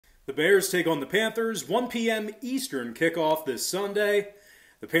The Bears take on the Panthers, 1 p.m. Eastern kickoff this Sunday.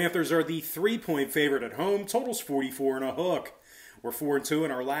 The Panthers are the 3-point favorite at home, totals 44 and a hook. We're 4-2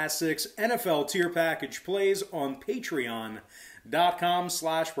 in our last 6 NFL tier package plays on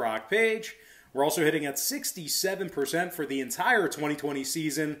patreon.com/Brock Page. We're also hitting at 67% for the entire 2020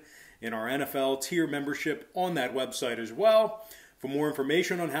 season in our NFL tier membership on that website as well. For more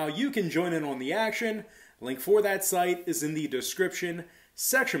information on how you can join in on the action, link for that site is in the description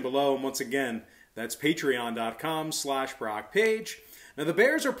section below. And once again, that's patreon.com/Brock Page. Now the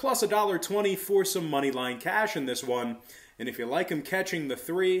Bears are plus $1.20 for some money line cash in this one. And if you like them catching the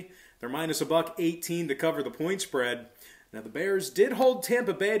 3, they're minus $1.18 to cover the point spread. Now the Bears did hold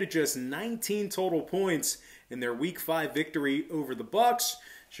Tampa Bay to just 19 total points in their Week 5 victory over the Bucs.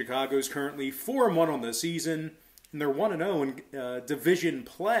 Chicago's currently 4-1 on the season, and they're 1-0 in division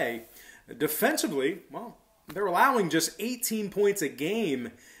play. Defensively, well, they're allowing just 18 points a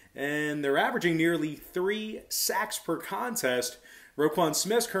game, and they're averaging nearly 3 sacks per contest. Roquan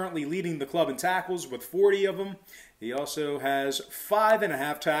Smith's currently leading the club in tackles with 40 of them. He also has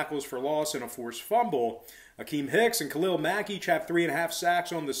 5.5 tackles for loss and a forced fumble. Akeem Hicks and Khalil Mack each have 3.5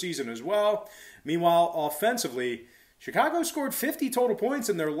 sacks on the season as well. Meanwhile, offensively, Chicago scored 50 total points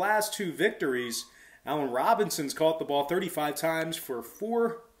in their last 2 victories. Allen Robinson's caught the ball 35 times for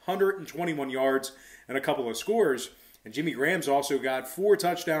 421 yards and a couple of scores. And Jimmy Graham's also got 4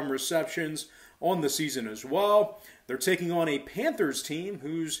 touchdown receptions on the season as well. They're taking on a Panthers team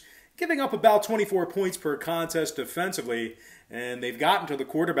who's giving up about 24 points per contest defensively, and they've gotten to the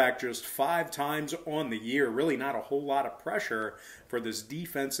quarterback just 5 times on the year. Really not a whole lot of pressure for this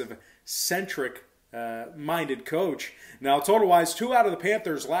defensive-centric minded coach. Now, total-wise, 2 out of the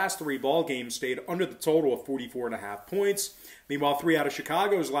Panthers' last 3 ball games stayed under the total of 44.5 points. Meanwhile, 3 out of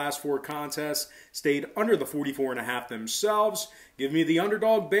Chicago's last 4 contests stayed under the 44.5 themselves. Give me the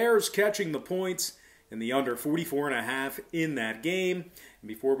Underdog Bears catching the points and the under 44.5 in that game. And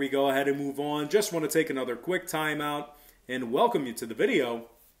before we go ahead and move on, just want to take another quick timeout and welcome you to the video.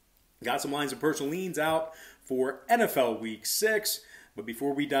 Got some lines and personal leans out for NFL Week 6. But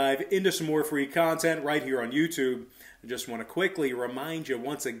before we dive into some more free content right here on YouTube, I just want to quickly remind you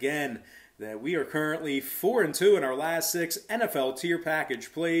once again that we are currently 4-2 in our last 6 NFL tier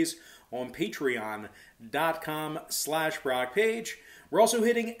package plays on patreon.com/Brock Page. We're also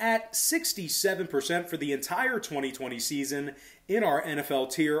hitting at 67% for the entire 2020 season in our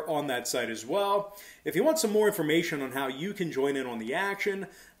NFL tier on that site as well. If you want some more information on how you can join in on the action,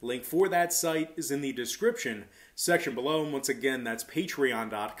 the link for that site is in the description section below. And once again, that's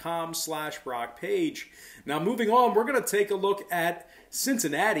patreon.com/Brock Page. Now moving on, we're going to take a look at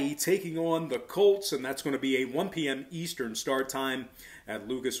Cincinnati taking on the Colts, and that's going to be a 1 p.m. Eastern start time at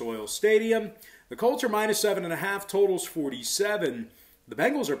Lucas Oil Stadium. The Colts are minus 7.5, totals 47. The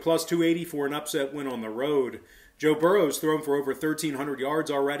Bengals are plus 280 for an upset win on the road. Joe Burrow's thrown for over 1,300 yards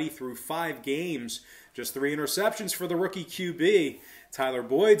already through 5 games. Just 3 interceptions for the rookie QB. Tyler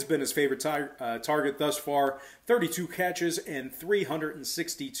Boyd's been his favorite target thus far. 32 catches and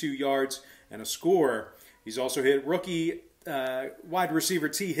 362 yards and a score. He's also hit rookie wide receiver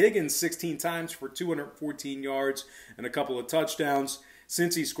T. Higgins 16 times for 214 yards and a couple of touchdowns.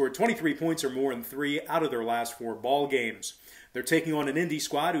 Since he scored 23 points or more in 3 out of their last 4 ball games. They're taking on an Indy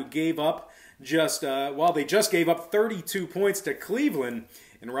squad who gave up they just gave up 32 points to Cleveland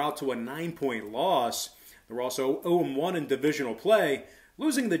en route to a 9-point loss. They're also 0-1 in divisional play,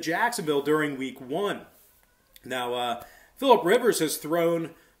 losing to Jacksonville during Week 1. Now, Phillip Rivers has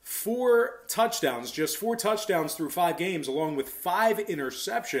thrown 4 touchdowns, just 4 touchdowns through 5 games, along with 5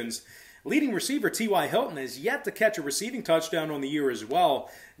 interceptions. Leading receiver T.Y. Hilton has yet to catch a receiving touchdown on the year as well.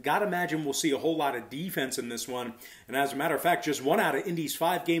 Gotta imagine we'll see a whole lot of defense in this one. And as a matter of fact, just 1 out of Indy's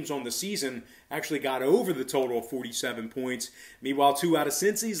 5 games on the season actually got over the total of 47 points. Meanwhile, 2 out of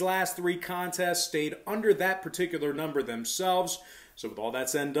Cincy's last 3 contests stayed under that particular number themselves. So with all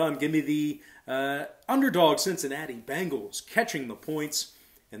that said and done, give me the underdog Cincinnati Bengals catching the points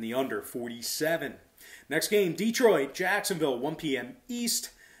and the under 47. Next game, Detroit, Jacksonville, 1 p.m.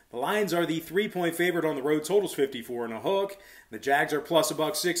 East. The Lions are the 3-point favorite on the road, totals 54 and a hook. The Jags are plus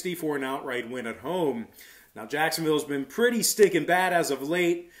 $1.60 for an outright win at home. Now, Jacksonville's been pretty stinking bad as of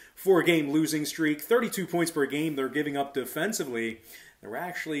late. 4-game losing streak, 32 points per game they're giving up defensively. They're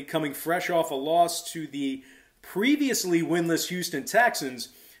actually coming fresh off a loss to the previously winless Houston Texans,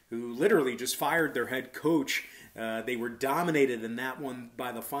 who literally just fired their head coach. They were dominated in that one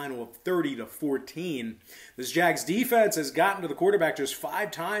by the final of 30-14. This Jags defense has gotten to the quarterback just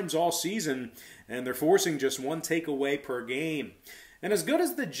 5 times all season, and they're forcing just 1 takeaway per game. And as good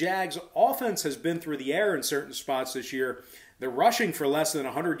as the Jags offense has been through the air in certain spots this year, they're rushing for less than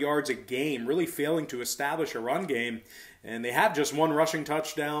 100 yards a game, really failing to establish a run game. And they have just one rushing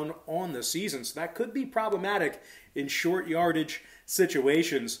touchdown on the season, so that could be problematic in short yardage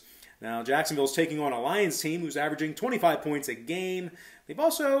situations. Now, Jacksonville's taking on a Lions team who's averaging 25 points a game. They've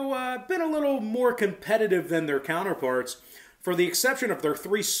also been a little more competitive than their counterparts. For the exception of their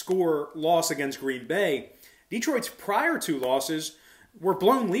 3-score loss against Green Bay, Detroit's prior 2 losses were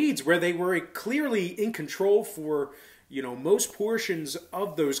blown leads where they were clearly in control for most portions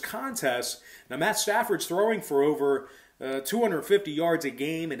of those contests. Now, Matt Stafford's throwing for over 250 yards a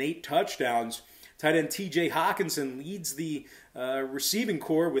game and 8 touchdowns. Tight end T.J. Hawkinson leads the receiving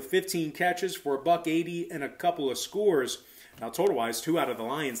corps with 15 catches for $180 and a couple of scores. Now, total-wise, 2 out of the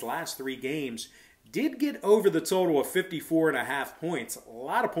Lions' last 3 games did get over the total of 54.5 points. A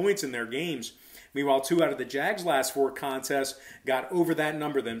lot of points in their games. Meanwhile, 2 out of the Jags' last 4 contests got over that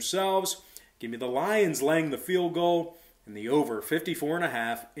number themselves. Give me the Lions laying the field goal and the over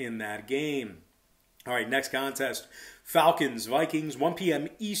 54.5 in that game. All right, next contest. Falcons-Vikings, 1 p.m.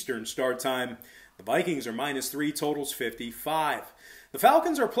 Eastern start time. The Vikings are -3, totals 55. The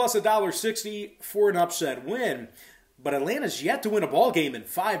Falcons are plus $1.60 for an upset win. But Atlanta's yet to win a ball game in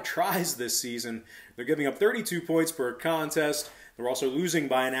 5 tries this season. They're giving up 32 points per contest. They're also losing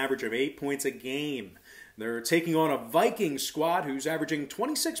by an average of 8 points a game. They're taking on a Vikings squad who's averaging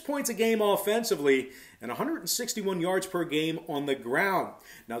 26 points a game offensively and 161 yards per game on the ground.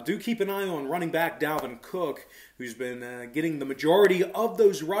 Now, do keep an eye on running back Dalvin Cook, who's been getting the majority of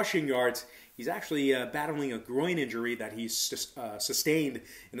those rushing yards. He's actually battling a groin injury that he sustained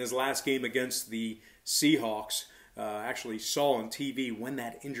in his last game against the Seahawks. Actually saw on TV when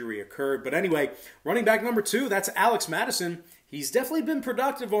that injury occurred. But anyway, running back number 2, that's Alex Madison. He's definitely been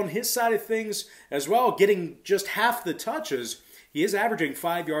productive on his side of things as well, getting just half the touches. He is averaging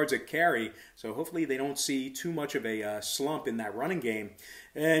 5 yards a carry, so hopefully they don't see too much of a slump in that running game.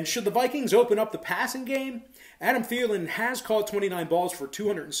 And should the Vikings open up the passing game, Adam Thielen has caught 29 balls for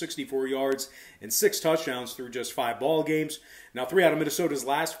 264 yards and 6 touchdowns through just 5 ball games. Now, 3 out of Minnesota's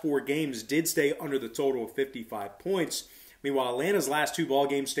last 4 games did stay under the total of 55 points. Meanwhile, Atlanta's last 2 ball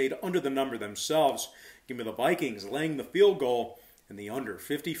games stayed under the number themselves. Give me the Vikings laying the field goal and the under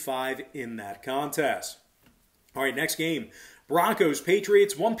 55 in that contest. All right, next game.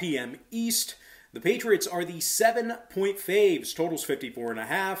 Broncos-Patriots, 1 p.m. East. The Patriots are the 7-point faves. Totals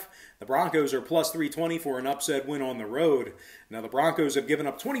 54.5. The Broncos are plus 320 for an upset win on the road. Now, the Broncos have given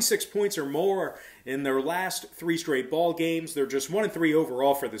up 26 points or more in their last 3 straight ball games. They're just 1-3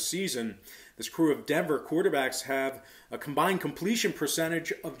 overall for the season. This crew of Denver quarterbacks have a combined completion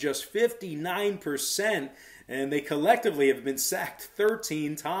percentage of just 59%, and they collectively have been sacked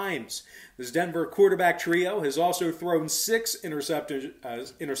 13 times. This Denver quarterback trio has also thrown 6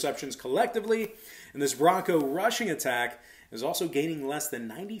 interceptions collectively, and this Bronco rushing attack is also gaining less than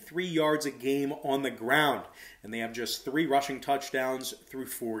 93 yards a game on the ground, and they have just 3 rushing touchdowns through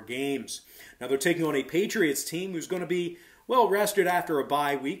 4 games. Now, they're taking on a Patriots team who's going to be well rested after a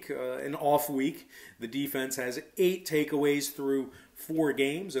bye week, an off week. The defense has 8 takeaways through 4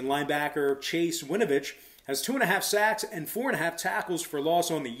 games, and linebacker Chase Winovich has 2.5 sacks and 4.5 tackles for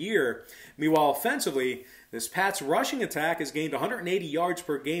loss on the year. Meanwhile, offensively, this Pats rushing attack has gained 180 yards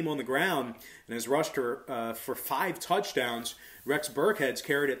per game on the ground and has rushed for 5 touchdowns. Rex Burkhead's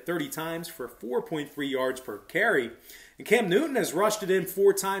carried it 30 times for 4.3 yards per carry. And Cam Newton has rushed it in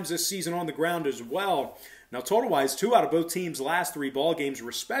 4 times this season on the ground as well. Now, total-wise, 2 out of both teams' last 3 ball games,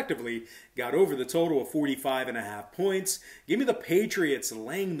 respectively, got over the total of 45.5 points. Give me the Patriots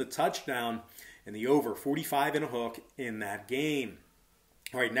laying the touchdown and the over 45 and a hook in that game.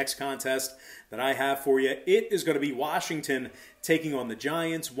 All right, next contest that I have for you, it is going to be Washington taking on the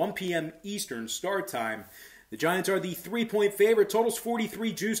Giants, 1 p.m. Eastern start time. The Giants are the 3-point favorite, totals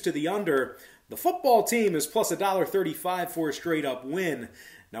 43 juice to the under. The football team is plus $1.35 for a straight-up win.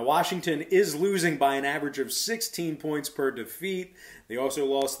 Now, Washington is losing by an average of 16 points per defeat. They also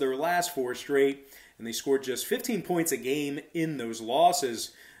lost their last 4 straight, and they scored just 15 points a game in those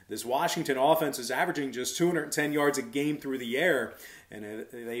losses. This Washington offense is averaging just 210 yards a game through the air, and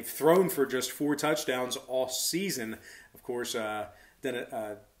they've thrown for just 4 touchdowns all season. Of course,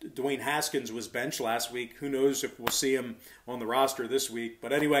 Dwayne Haskins was benched last week. Who knows if we'll see him on the roster this week.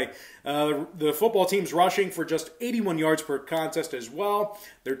 But anyway, the football team's rushing for just 81 yards per contest as well.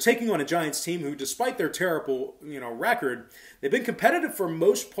 They're taking on a Giants team who, despite their terrible record, they've been competitive for the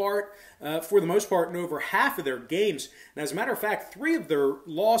most part in over half of their games. And as a matter of fact, 3 of their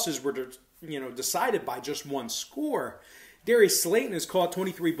losses were decided by just 1 score. Darius Slayton has caught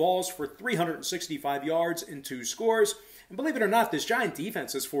 23 balls for 365 yards and 2 scores. And believe it or not, this Giant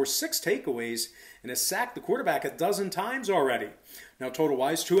defense has forced 6 takeaways and has sacked the quarterback a dozen times already. Now,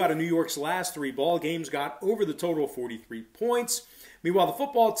 total-wise, 2 out of New York's last 3 ball games got over the total of 43 points. Meanwhile, the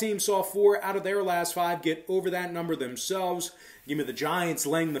football team saw 4 out of their last 5 get over that number themselves. Give me the Giants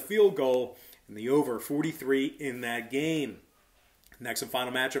laying the field goal and the over 43 in that game. Next and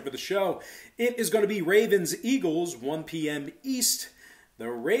final matchup for the show, it is going to be Ravens-Eagles, 1 p.m. East. The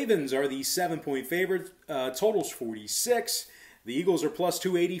Ravens are the 7-point favorite. Total's 46. The Eagles are plus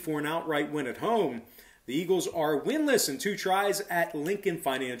 280 for an outright win at home. The Eagles are winless in 2 tries at Lincoln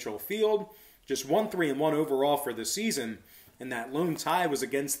Financial Field. Just 1-3-1 overall for the season. And that lone tie was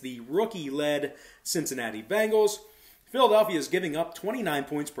against the rookie-led Cincinnati Bengals. Philadelphia is giving up 29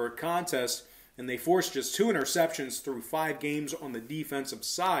 points per contest, and they forced just 2 interceptions through 5 games on the defensive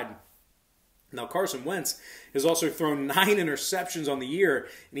side. Now, Carson Wentz has also thrown 9 interceptions on the year,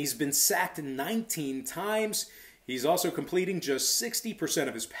 and he's been sacked 19 times. He's also completing just 60%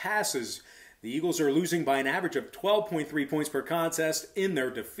 of his passes. The Eagles are losing by an average of 12.3 points per contest in their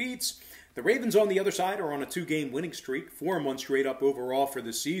defeats. The Ravens on the other side are on a 2-game winning streak, 4-1 straight up overall for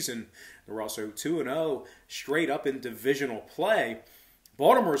the season. They're also 2-0 straight up in divisional play.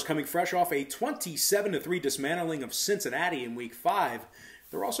 Baltimore is coming fresh off a 27-3 dismantling of Cincinnati in Week 5.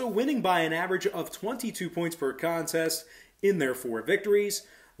 They're also winning by an average of 22 points per contest in their 4 victories.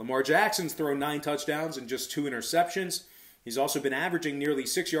 Lamar Jackson's thrown 9 touchdowns and just 2 interceptions. He's also been averaging nearly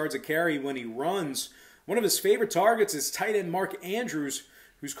 6 yards a carry when he runs. One of his favorite targets is tight end Mark Andrews,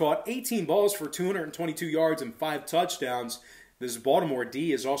 who's caught 18 balls for 222 yards and 5 touchdowns. This Baltimore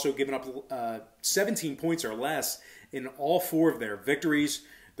D has also given up 17 points or less in all 4 of their victories.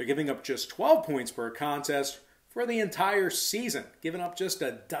 They're giving up just 12 points per contest for the entire season, giving up just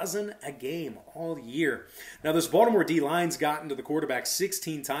a dozen a game all year. Now, this Baltimore D-line's gotten to the quarterback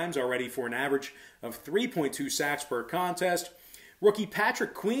 16 times already for an average of 3.2 sacks per contest. Rookie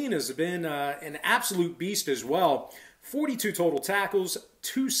Patrick Queen has been an absolute beast as well. 42 total tackles,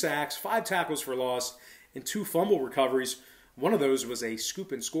 2 sacks, 5 tackles for loss, and 2 fumble recoveries. One of those was a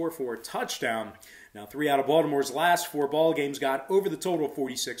scoop and score for a touchdown. Now, 3 out of Baltimore's last 4 ball games got over the total of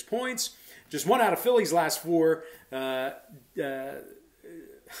 46 points. Just 1 out of Philly's last 4. I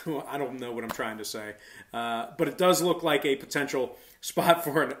don't know what I'm trying to say. But it does look like a potential spot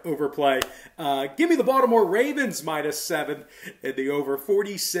for an overplay. Give me the Baltimore Ravens -7 and the over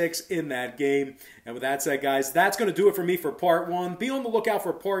 46 in that game. And with that said, guys, that's going to do it for me for part 1. Be on the lookout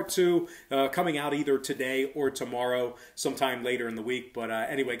for part 2 coming out either today or tomorrow, sometime later in the week. But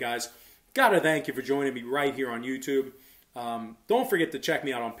anyway, guys, gotta thank you for joining me right here on YouTube. Don't forget to check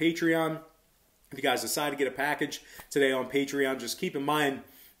me out on Patreon. If you guys decide to get a package today on Patreon, just keep in mind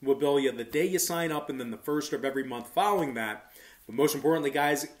we'll bill you the day you sign up and then the first of every month following that. But most importantly,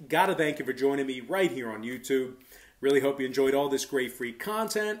 guys, gotta thank you for joining me right here on YouTube. Really hope you enjoyed all this great free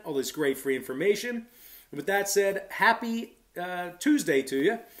content, all this great free information. And with that said, happy Tuesday to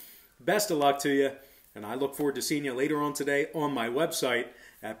you. Best of luck to you. And I look forward to seeing you later on today on my website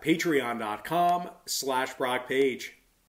at patreon.com/BrockPage.